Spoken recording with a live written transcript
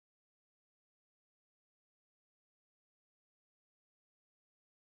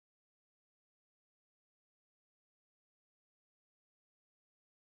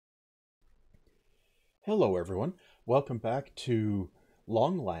Hello everyone, welcome back to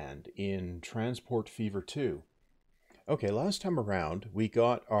Longland in Transport Fever 2. Okay, last time around we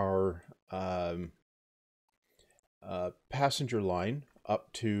got our passenger line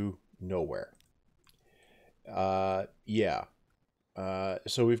up to nowhere. Yeah,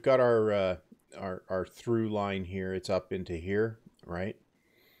 so we've got our through line here, it's up into here, right?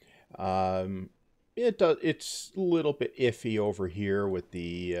 Um, it's a little bit iffy over here with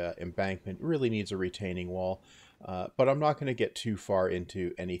the embankment. It really needs a retaining wall. But I'm not going to get too far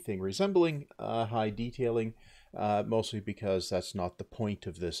into anything resembling high detailing, mostly because that's not the point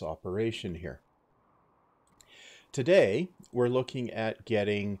of this operation here. Today, we're looking at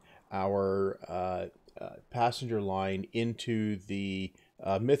getting our passenger line into the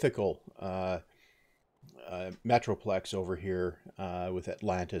mythical Metroplex over here with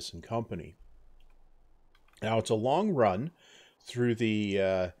Atlantis and company. Now, it's a long run through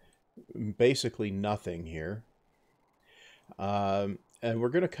the basically nothing here. And we're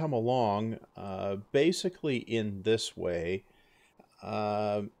going to come along basically in this way.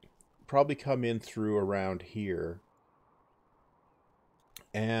 Probably come in through around here.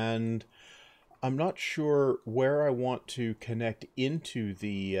 And I'm not sure where I want to connect into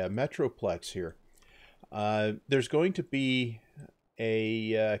the Metroplex here. There's going to be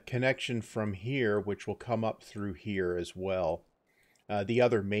a connection from here, which will come up through here as well. The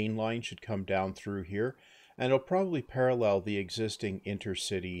other main line should come down through here, and it'll probably parallel the existing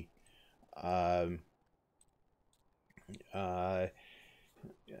intercity a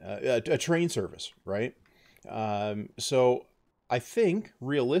train service, right? So I think,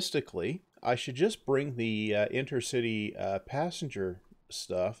 realistically, I should just bring the intercity passenger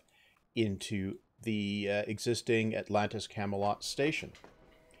stuff into the existing Atlantis Camelot station.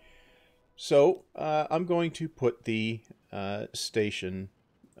 So I'm going to put the station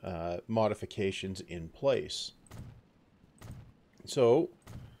modifications in place. So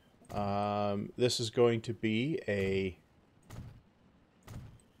this is going to be a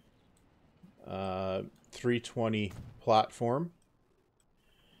 320 platform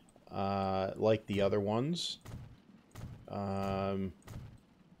like the other ones.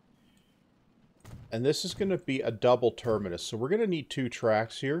 And this is going to be a double terminus. So we're going to need two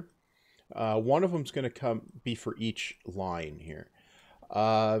tracks here. One of them is going to be for each line here.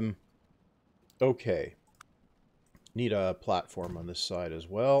 Okay. Need a platform on this side as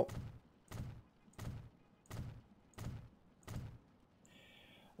well.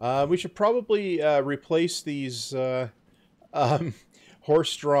 We should probably replace these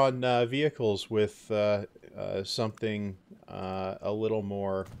horse-drawn vehicles with something a little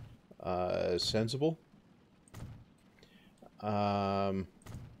more sensible. Yeah,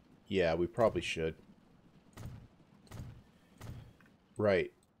 we probably should.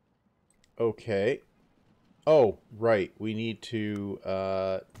 Right. Okay. Oh, right. We need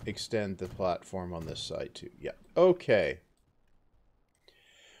to extend the platform on this side too. Yeah. Okay.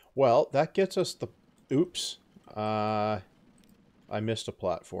 Well, that gets us the... Oops. I missed a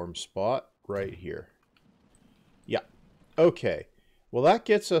platform spot right here. Yeah. Okay. Well, that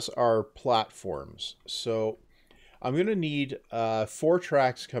gets us our platforms. So I'm going to need 4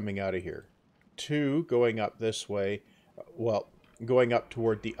 tracks coming out of here. 2 going up this way. Well, going up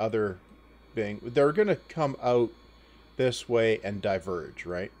toward the other thing. They're going to come out this way and diverge,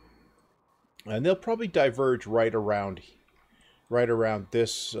 right? And they'll probably diverge right around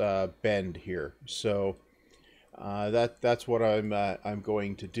this bend here. So that's what I'm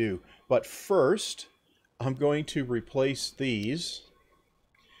going to do. But first, I'm going to replace these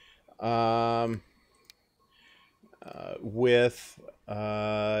with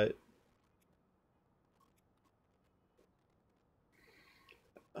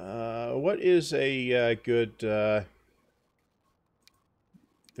what is a good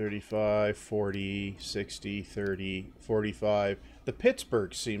 35, 40, 60, 30, 45. The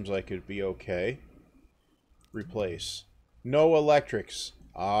Pittsburgh seems like it'd be okay. Replace. No electrics.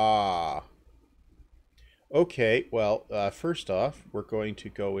 Ah. Okay, well, first off, we're going to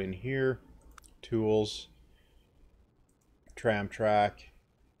go in here. Tools. Tram track.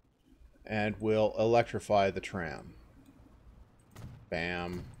 And we'll electrify the tram.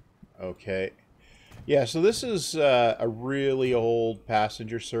 Bam. Okay. Yeah, so this is a really old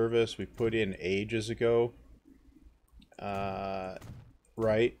passenger service we put in ages ago.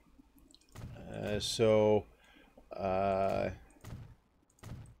 Right?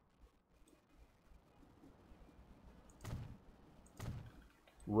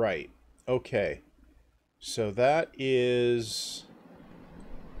 Right. Okay. So that is...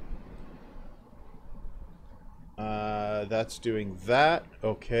 that's doing that.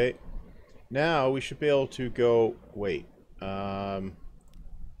 Okay. Now we should be able to go... Wait. Oh,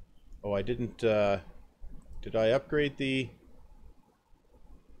 I didn't... did I upgrade the...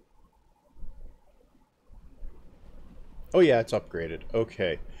 Oh yeah, it's upgraded.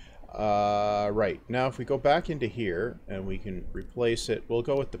 Okay. Right. Now if we go back into here and we can replace it, we'll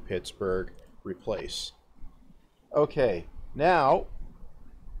go with the Pittsburgh. Replace. Okay. Now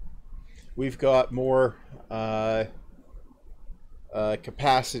we've got more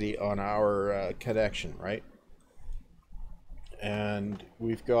capacity on our connection, right? And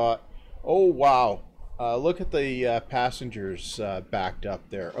we've got... Oh, wow. Look at the passengers backed up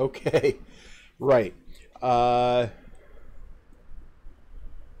there. Okay. Right.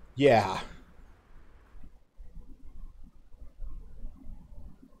 Yeah.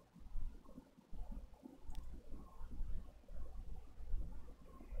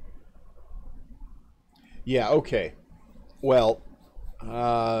 Yeah, okay. Well,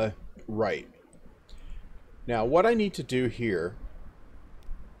 right. Now, what I need to do here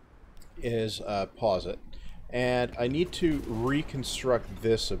is pause it. And I need to reconstruct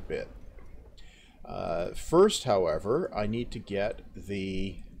this a bit. First, however, I need to get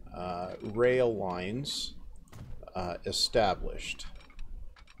the rail lines established.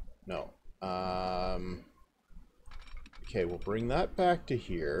 No. Okay, we'll bring that back to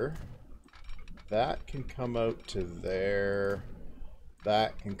here. That can come out to there.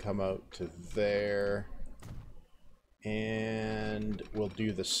 That can come out to there. And we'll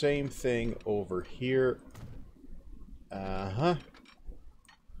do the same thing over here.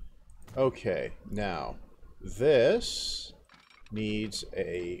 Okay, now this needs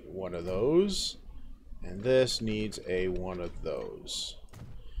a one of those, and this needs a one of those.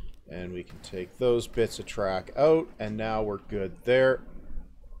 And we can take those bits of track out, and now we're good there.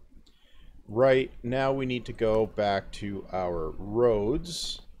 Right, now we need to go back to our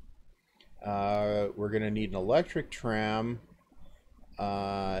roads. We're going to need an electric tram,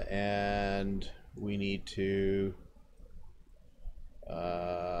 and we need to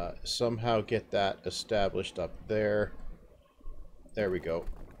somehow get that established up there. There we go.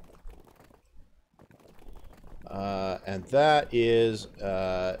 And that is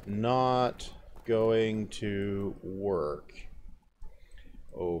not going to work.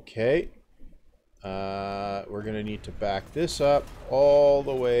 Okay. We're going to need to back this up all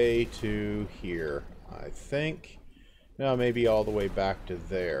the way to here, I think. No, maybe all the way back to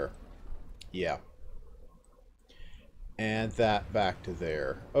there. Yeah. And that back to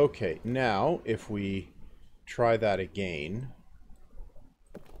there. Okay, now if we try that again,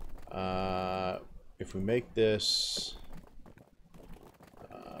 if we make this...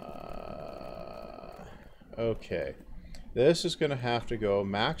 okay. This is going to have to go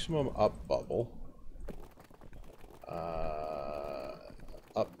maximum up bubble.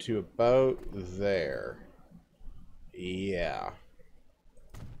 Up to about there. Yeah.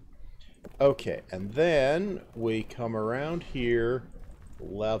 Okay, and then we come around here,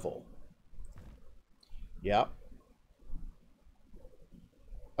 level. Yep.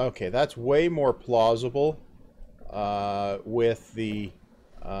 Okay, that's way more plausible with the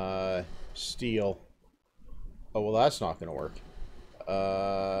steel. Oh, well, that's not going to work.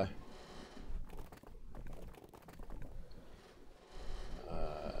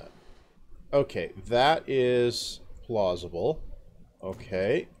 Okay, that is plausible.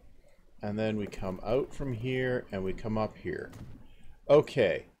 Okay. And then we come out from here and we come up here.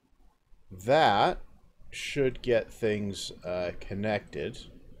 Okay. That should get things connected.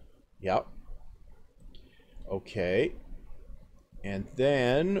 Yep. Okay. And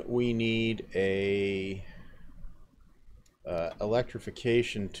then we need a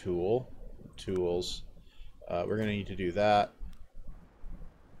electrification tools. We're going to need to do that.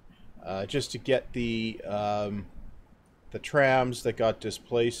 Just to get the trams that got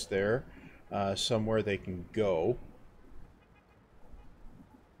displaced there somewhere they can go.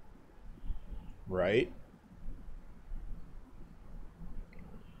 Right.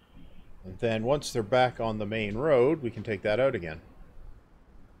 And then once they're back on the main road, we can take that out again.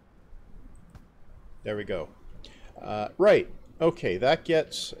 There we go. Right. Okay, that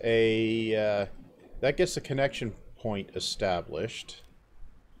gets a the connection point established.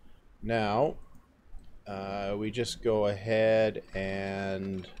 Now, we just go ahead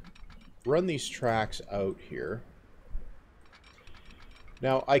and run these tracks out here.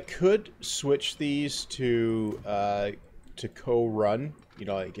 Now, I could switch these to co-run, you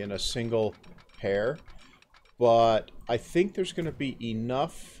know, like in a single pair, but I think there's going to be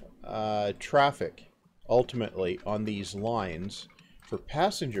enough traffic, ultimately, on these lines for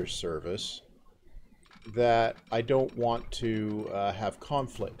passenger service that I don't want to have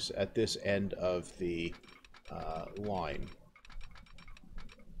conflicts at this end of the line.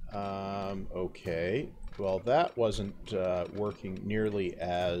 Okay. Well, that wasn't working nearly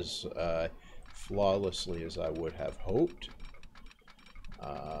as flawlessly as I would have hoped.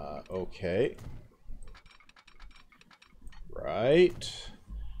 Okay. Right.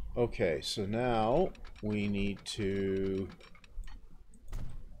 Okay, so now we need to...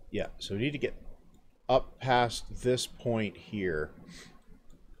 Yeah, so we need to get up past this point here.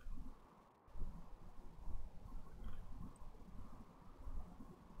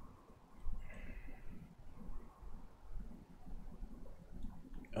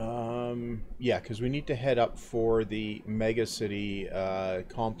 Yeah, because we need to head up for the mega city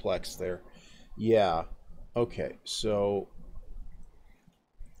complex there. Yeah. Okay, so...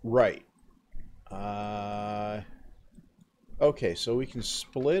 Right. Okay, so we can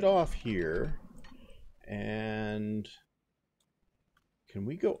split off here. And... Can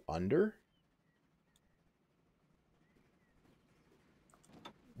we go under?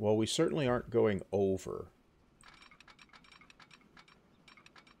 Well, we certainly aren't going over.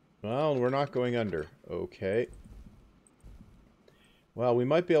 Well, we're not going under. Okay. Well, we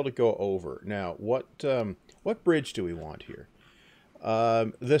might be able to go over. Now, what bridge do we want here?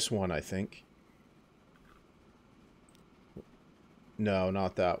 This one, I think. No,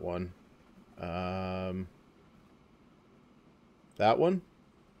 not that one. That one?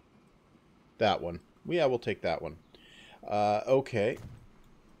 That one. Yeah, we'll take that one. Okay.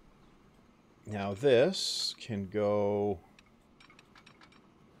 Now this can go...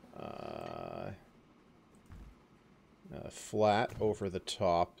 flat over the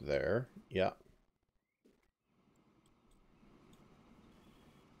top there. Yeah.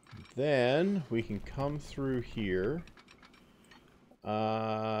 Then we can come through here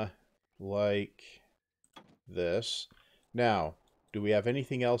like this. Now, do we have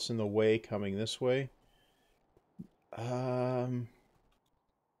anything else in the way coming this way? Not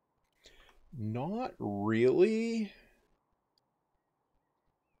really.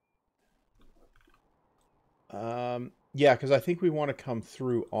 Yeah, because I think we want to come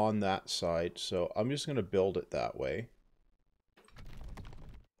through on that side, so I'm just going to build it that way.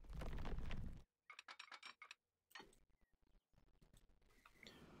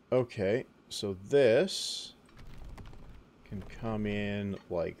 Okay, so this can come in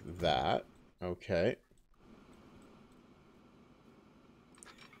like that. Okay.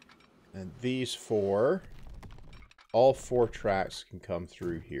 And these four, all four tracks can come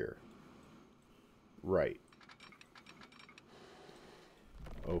through here. Right.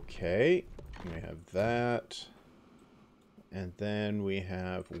 Okay, we have that. And then we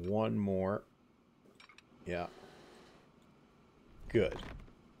have one more. Yeah. Good.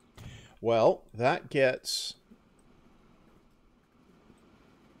 Well, that gets...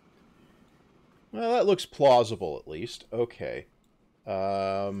 Well, that looks plausible, at least. Okay.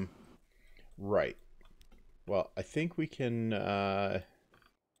 Right. Well, I think we can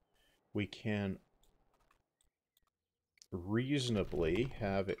reasonably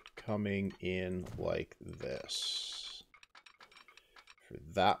have it coming in like this. For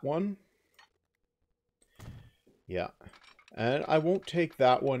that one. Yeah. And I won't take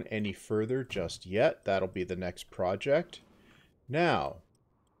that one any further just yet. That'll be the next project. Now,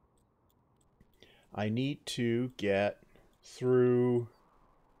 I need to get through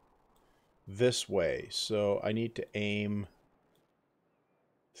this way. So I need to aim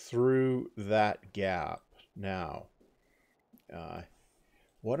through that gap. Now,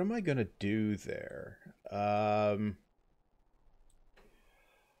 what am I going to do there?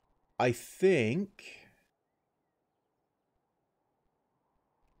 I think...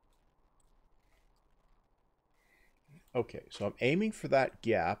 Okay, so I'm aiming for that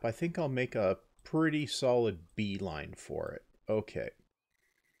gap. I think I'll make a pretty solid beeline for it. Okay.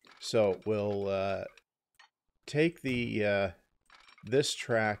 So we'll take the this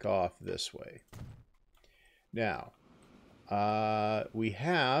track off this way. Now, we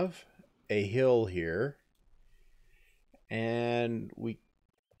have a hill here, and we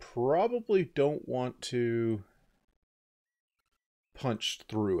probably don't want to punch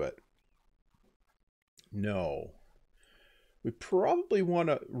through it. No. We probably want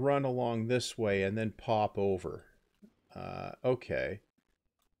to run along this way and then pop over. Okay.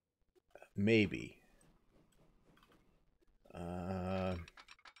 Maybe.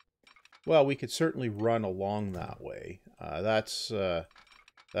 Well, we could certainly run along that way. That's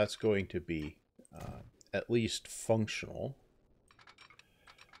going to be at least functional.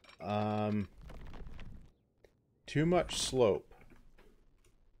 Too much slope.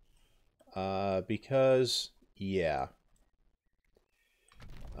 Because, yeah.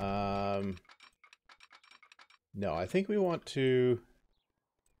 No, I think we want to...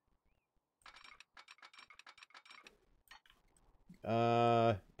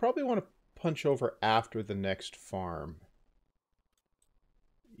 probably want to punch over after the next farm.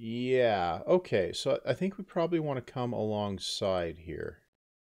 Yeah, okay, so I think we probably want to come alongside here.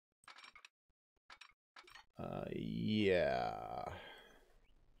 Yeah.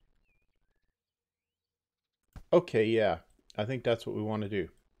 Okay, yeah. I think that's what we want to do.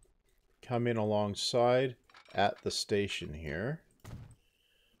 Come in alongside at the station here.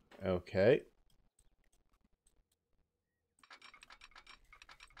 Okay.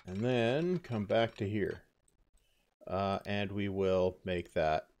 And then come back to here. And we will make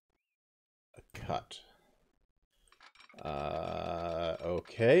that a cut.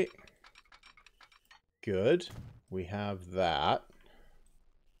 Okay. Good. We have that.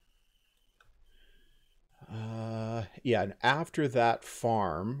 Yeah, and after that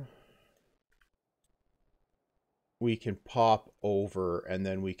farm, we can pop over and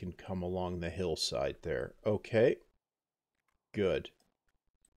then we can come along the hillside there. Okay. Good.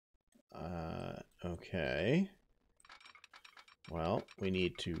 Okay. Well, we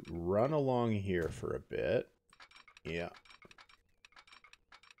need to run along here for a bit. Yeah.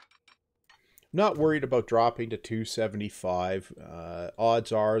 Not worried about dropping to 275.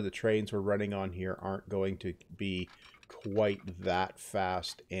 Odds are the trains we're running on here aren't going to be quite that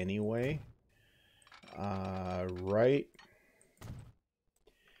fast anyway. Right.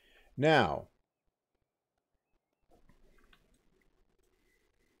 Now,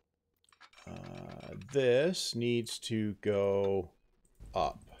 this needs to go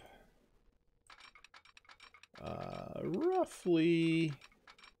up. Roughly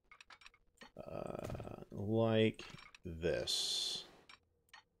like this.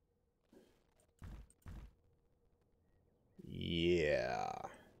 Yeah.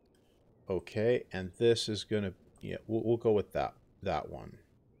 Okay, and this is gonna, yeah, we'll go with that one.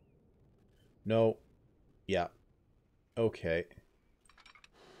 No. Yeah. Okay.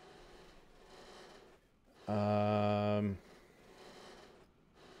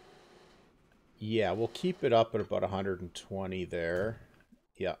 Yeah, we'll keep it up at about 120 there.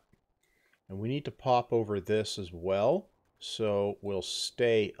 Yeah. And we need to pop over this as well. So we'll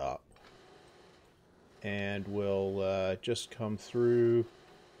stay up. And we'll just come through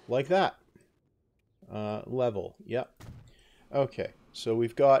like that. Level. Yep. Okay. So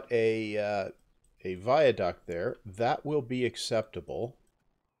we've got a viaduct there. That will be acceptable.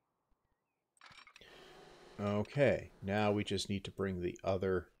 Okay. Now we just need to bring the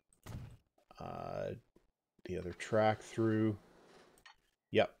other track through.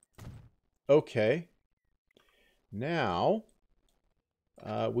 Yep. Okay. Now,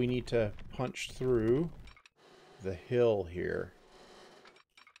 we need to punch through the hill here.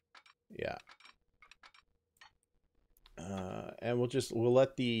 Yeah. And we'll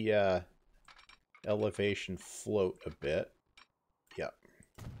let the elevation float a bit. Yep.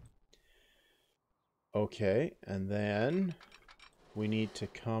 Okay, and then we need to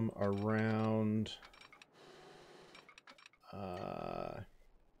come around...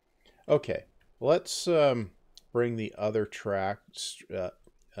 okay, let's bring the other track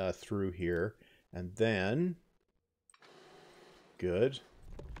through here, and then... Good.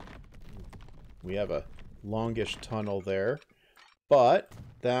 We have a longish tunnel there, but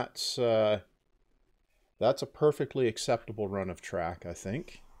that's a perfectly acceptable run of track, I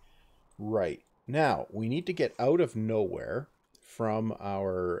think. Right. Now, we need to get out of nowhere from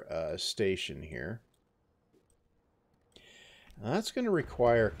our station here. Now, that's going to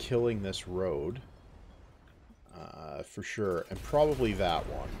require killing this road, for sure, and probably that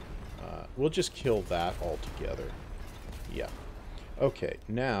one. We'll just kill that altogether. Yeah. Okay,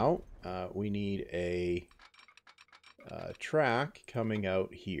 now we need a track coming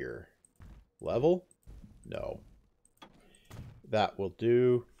out here. Level? No. That will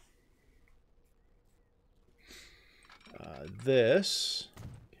do. This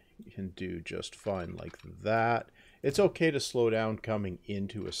can do just fine like that. It's okay to slow down coming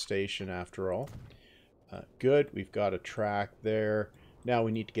into a station after all. Good, we've got a track there. Now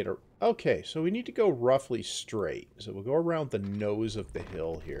we need to get a... Okay, so we need to go roughly straight. So we'll go around the nose of the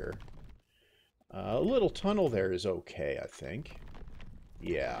hill here. A little tunnel there is okay, I think.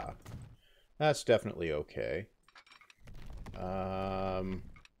 Yeah, that's definitely okay.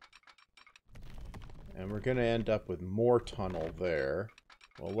 And we're going to end up with more tunnel there.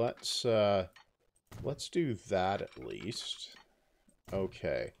 Well, let's do that at least.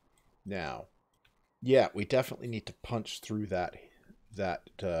 Okay. Now, yeah, we definitely need to punch through that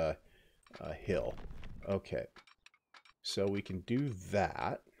hill. Okay. So we can do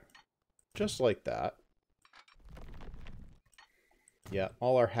that. Just like that. Yeah,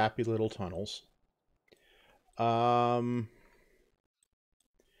 all our happy little tunnels. Okay,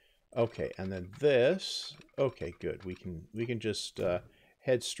 and then this. Okay, good. We can just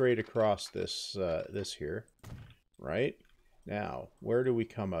head straight across this this here, right? Now, where do we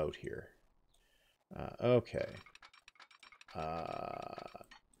come out here? Okay.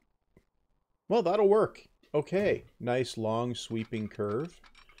 Well, that'll work. Okay, nice long sweeping curve.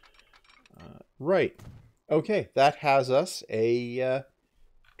 Right. Okay, that has us a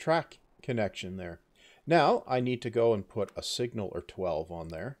track connection there. Now, I need to go and put a signal or 12 on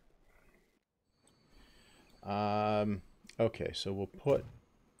there. Okay, so we'll put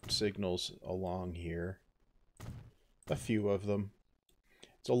signals along here. A few of them.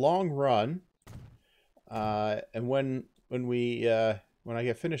 It's a long run. And when I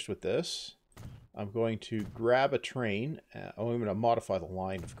get finished with this, I'm going to grab a train. I'm going to modify the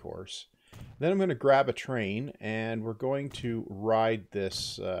line, of course. Then I'm going to grab a train, and we're going to ride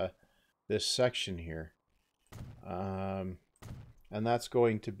this this section here. And that's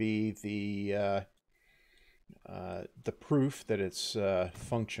going to be the proof that it's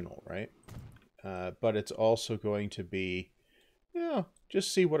functional, right? But it's also going to be, you know,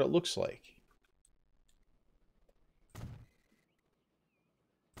 just see what it looks like.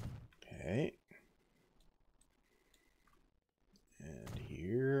 Okay. And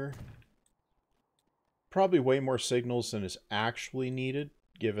here. Probably way more signals than is actually needed,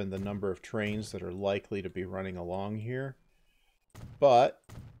 given the number of trains that are likely to be running along here. But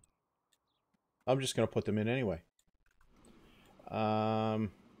I'm just going to put them in anyway.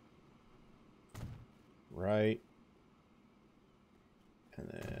 Right. And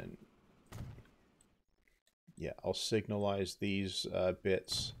then, yeah, I'll signalize these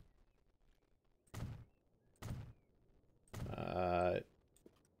bits.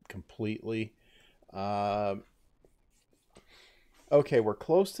 Completely. Okay, we're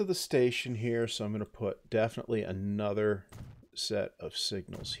close to the station here, so I'm going to put definitely another set of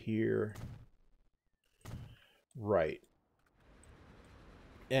signals here. Right.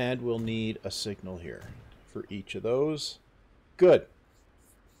 And we'll need a signal here for each of those. Good.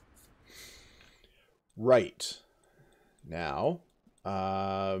 Right. Now,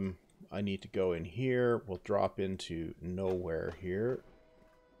 I need to go in here. We'll drop into nowhere here.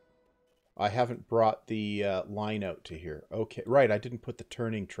 I haven't brought the line out to here. Okay, right, I didn't put the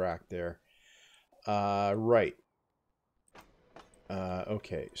turning track there. Right.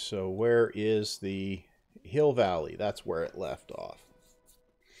 Okay, so where is the Hill Valley? That's where it left off.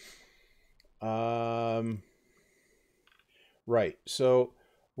 Right, so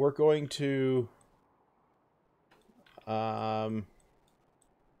we're going to...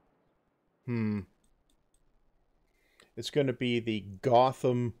 It's going to be the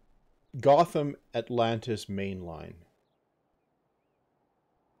Gotham Atlantis mainline.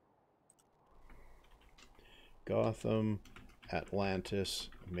 Gotham Atlantis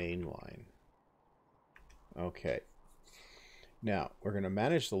mainline. Okay. Now, we're going to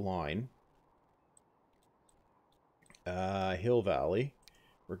manage the line. Hill Valley.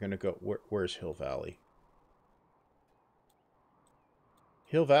 We're going to go... Where's Hill Valley?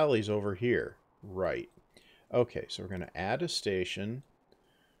 Hill Valley's over here. Right. Okay, so we're going to add a station.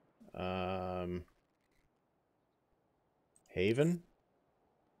 Haven.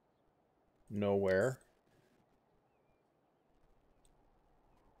 Nowhere.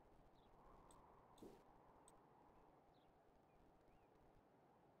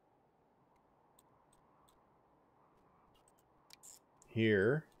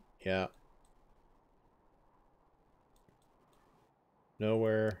 Here. Yeah.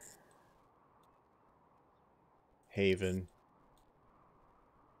 Nowhere. Haven.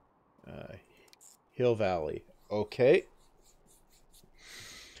 Hill Valley. Okay.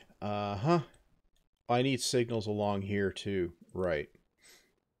 Uh-huh. I need signals along here too. Right.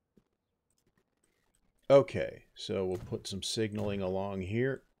 Okay, so we'll put some signaling along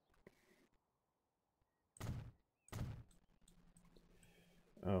here.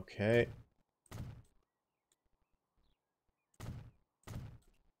 Okay.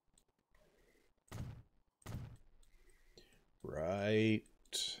 Right.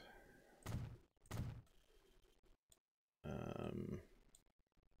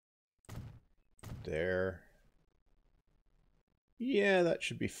 There. Yeah, that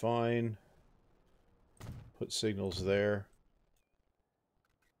should be fine. Put signals there.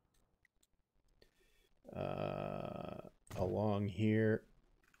 Along here.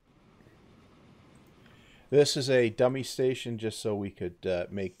 This is a dummy station just so we could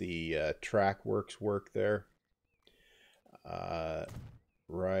make the track works work there.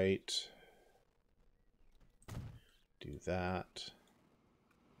 Right. Do that.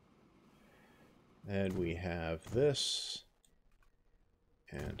 And we have this.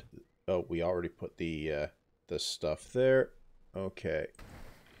 And, oh, we already put the stuff there. Okay.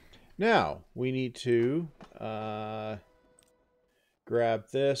 Now, we need to grab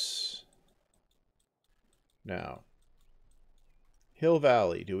this. Now, Hill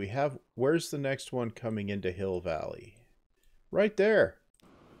Valley. Do we have... Where's the next one coming into Hill Valley? Right there.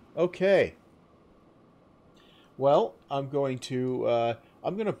 Okay. Well, I'm going to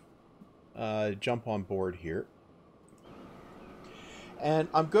jump on board here. And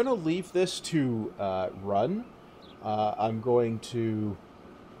I'm going to leave this to run. I'm going to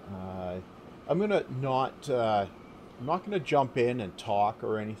not I'm not going to jump in and talk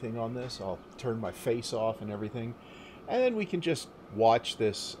or anything on this. I'll turn my face off and everything. And then we can just watch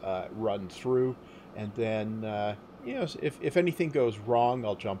this run through. And then, you know, if anything goes wrong,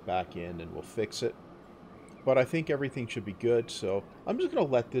 I'll jump back in and we'll fix it. But I think everything should be good. So I'm just going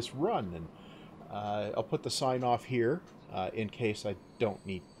to let this run. And I'll put the sign off here in case I don't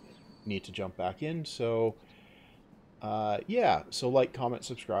need to jump back in. So, yeah. So like, comment,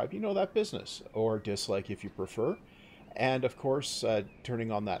 subscribe. You know that business. Or dislike if you prefer. And, of course,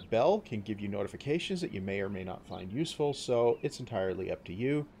 turning on that bell can give you notifications that you may or may not find useful, so it's entirely up to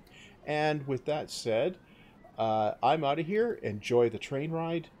you. And with that said, I'm out of here. Enjoy the train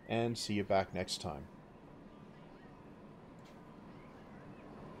ride, and see you back next time.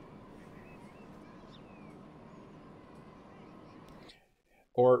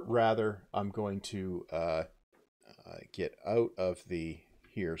 Or rather, I'm going to get out of the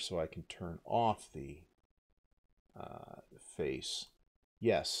here so I can turn off the face.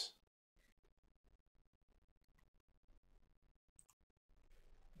 Yes.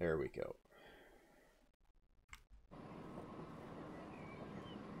 There we go.